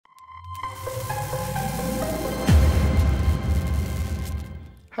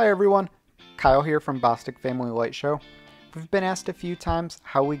Hi everyone, Kyle here from Bostick Family Light Show. We've been asked a few times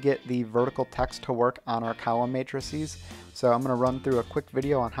how we get the vertical text to work on our column matrices, so I'm going to run through a quick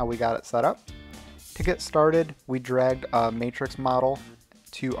video on how we got it set up. To get started, we dragged a matrix model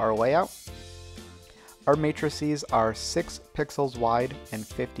to our layout. Our matrices are 6 pixels wide and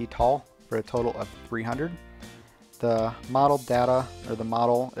 50 tall for a total of 300. The model data, or the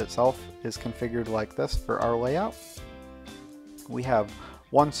model itself, is configured like this for our layout. We have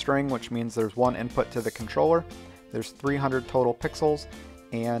one string, which means there's one input to the controller. There's 300 total pixels,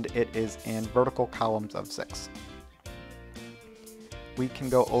 and it is in vertical columns of 6. We can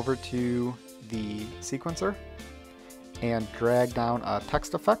go over to the sequencer and drag down a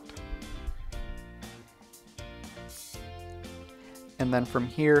text effect. And then from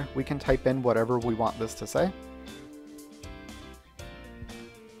here, we can type in whatever we want this to say.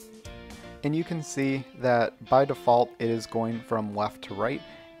 And you can see that by default it is going from left to right,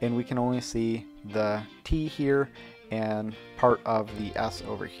 and we can only see the T here and part of the S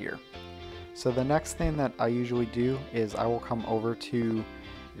over here. So the next thing that I usually do is I will come over to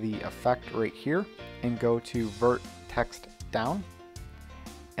the effect right here and go to vert text down.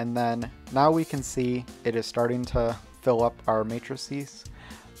 And then now we can see it is starting to fill up our matrices,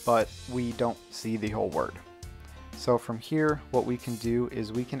 but we don't see the whole word. So from here, what we can do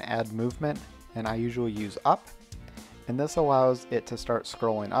is we can add movement, and I usually use up, and this allows it to start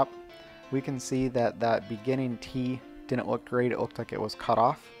scrolling up. We can see that that beginning T didn't look great. It looked like it was cut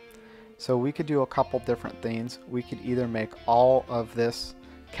off. So we could do a couple different things. We could either make all of this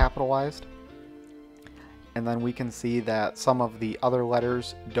capitalized, and then we can see that some of the other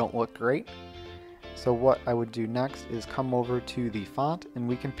letters don't look great. So what I would do next is come over to the font, and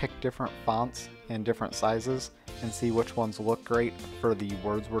we can pick different fonts and different sizes and see which ones look great for the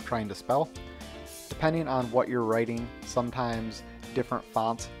words we're trying to spell. Depending on what you're writing, sometimes different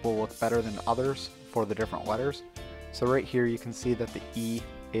fonts will look better than others for the different letters. So right here you can see that the E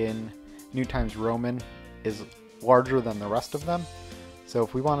in New Times Roman is larger than the rest of them. So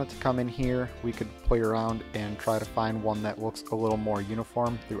if we wanted to come in here, we could play around and try to find one that looks a little more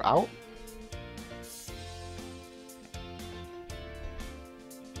uniform throughout.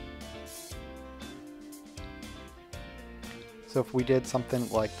 So if we did something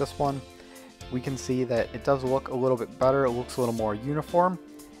like this one, we can see that it does look a little bit better. It looks a little more uniform.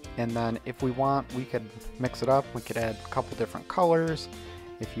 And then if we want, we could mix it up. We could add a couple different colors.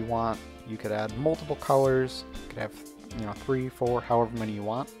 If you want, you could add multiple colors. You could have, 3, 4, however many you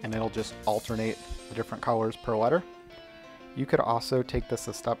want, and it'll just alternate the different colors per letter. You could also take this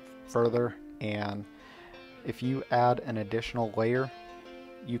a step further, and if you add an additional layer,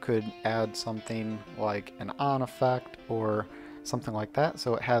 you could add something like an on effect or something like that,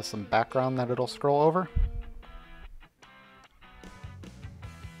 so it has some background that it'll scroll over.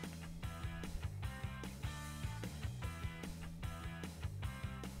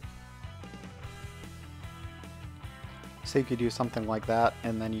 So you could do something like that,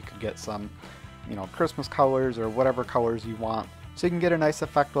 and then you could get some, Christmas colors or whatever colors you want. So you can get a nice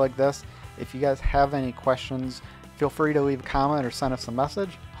effect like this. If you guys have any questions, feel free to leave a comment or send us a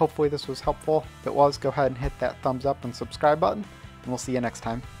message. Hopefully this was helpful. If it was, go ahead and hit that thumbs up and subscribe button, and we'll see you next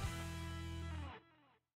time.